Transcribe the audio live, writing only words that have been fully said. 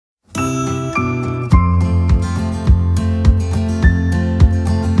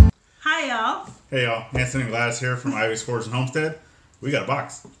Hey y'all, Hanson and Gladys here from Ivy's Forge and Homestead. We got a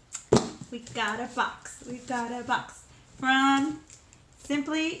box. We got a box from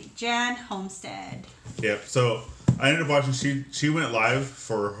Simply Jan Homestead. Yep. So I ended up watching. She went live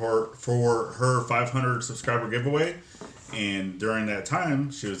for her 500 subscriber giveaway, and during that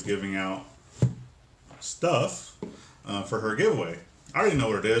time she was giving out stuff for her giveaway. I already know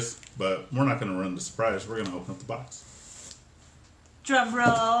what it is, but we're not going to ruin the surprise. We're going to open up the box. Drum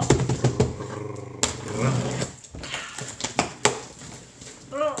roll.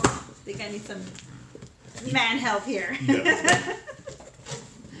 Oh, I think I need some man help here. Yeah.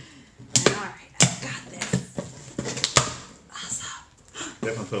 Alright, I got this. Awesome.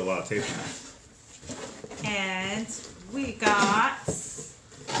 Definitely put a lot of tape in it. And we got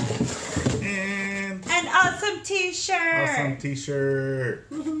And an awesome t-shirt. awesome t-shirt.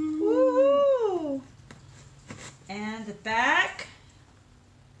 Woohoo! And the back.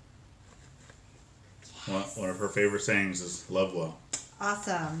 One of her favorite sayings is "Love well."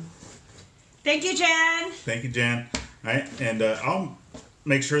 Awesome. Thank you, Jan. Thank you, Jan. All right, and I'll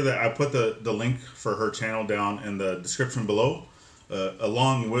make sure that I put the link for her channel down in the description below,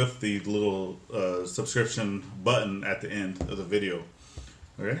 along with the little subscription button at the end of the video.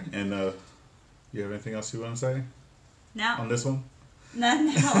 Okay, and you have anything else you want to say No. on this one? None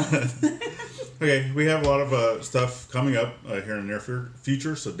else. Okay, we have a lot of stuff coming up here in the near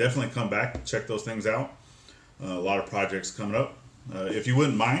future, so definitely come back, check those things out. A lot of projects coming up. If you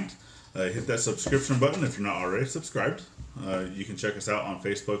wouldn't mind, hit that subscription button if you're not already subscribed. You can check us out on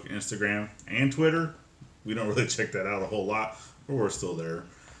Facebook, Instagram, and Twitter. We don't really check that out a whole lot, but we're still there.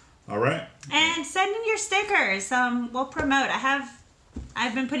 All right. And send in your stickers. We'll promote.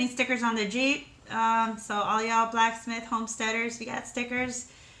 I've been putting stickers on the Jeep. So all y'all blacksmith homesteaders, if you got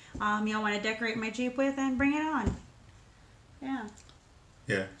stickers y'all want to decorate my Jeep with, and bring it on. Yeah.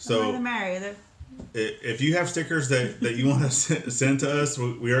 Yeah. The more So the merrier. if you have stickers that you want to send to us,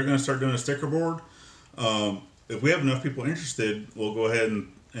 we are going to start doing a sticker board. If we have enough people interested, we'll go ahead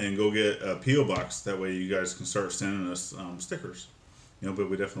and go get a P.O. box. That way you guys can start sending us stickers. But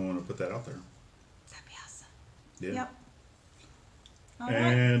we definitely want to put that out there. That'd be awesome. Yeah. Yep. All right.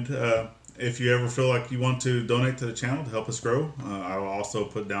 And if you ever feel like you want to donate to the channel to help us grow, I will also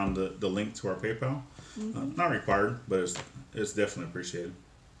put down the link to our PayPal. Not required, but it's definitely appreciated.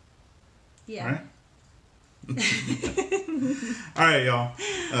 Yeah. All right. All right, y'all.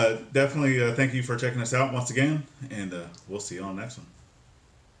 Definitely thank you for checking us out once again, and we'll see you on the next one.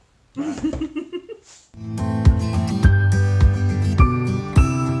 Bye.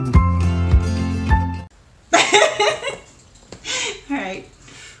 All right.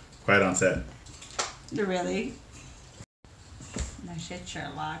 Quiet on set. Really? No shit,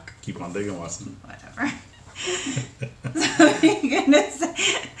 Sherlock. Keep on digging, Watson. Whatever. So what are you gonna say?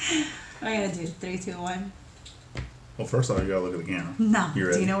 What are you gonna do? 3, 2, 1. Well, first of all, you gotta look at the camera. No. You Do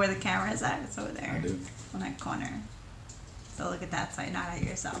ready? you know where the camera is at? It's over there. I do. On that corner. So look at that side, not at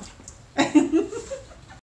yourself.